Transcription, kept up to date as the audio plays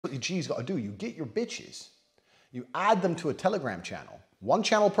What your G's got to do, you get your bitches, you add them to a Telegram channel, one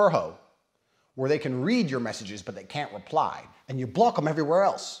channel per hoe, where they can read your messages but they can't reply, and you block them everywhere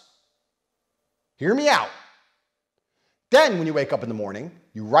else. Hear me out. Then when you wake up in the morning,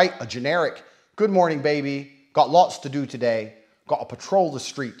 you write a generic, good morning, baby, got lots to do today, got to patrol the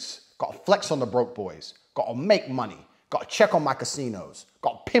streets, got to flex on the broke boys, got to make money, got to check on my casinos,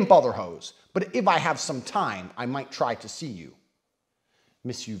 got to pimp other hoes, but if I have some time, I might try to see you.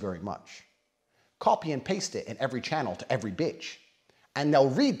 Miss you very much. Copy and paste it in every channel to every bitch, and they'll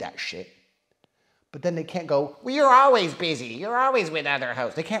read that shit, but then they can't go, well, you're always busy, you're always with other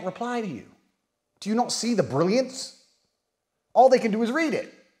hoes. They can't reply to you. Do you not see the brilliance? All they can do is read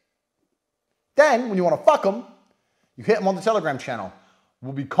it. Then, when you want to fuck them, you hit them on the Telegram channel.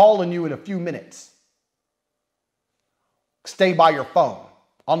 We'll be calling you in a few minutes. Stay by your phone.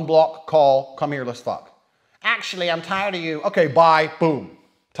 Unblock, call, come here, let's fuck. Actually, I'm tired of you. Okay, bye, boom.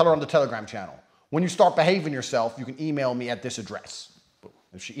 Tell her on the Telegram channel. When you start behaving yourself, you can email me at this address. Boom.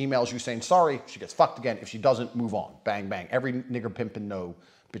 If she emails you saying sorry, she gets fucked again. If she doesn't, move on. Bang, bang. Every nigger pimpin' know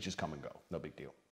bitches come and go. No big deal.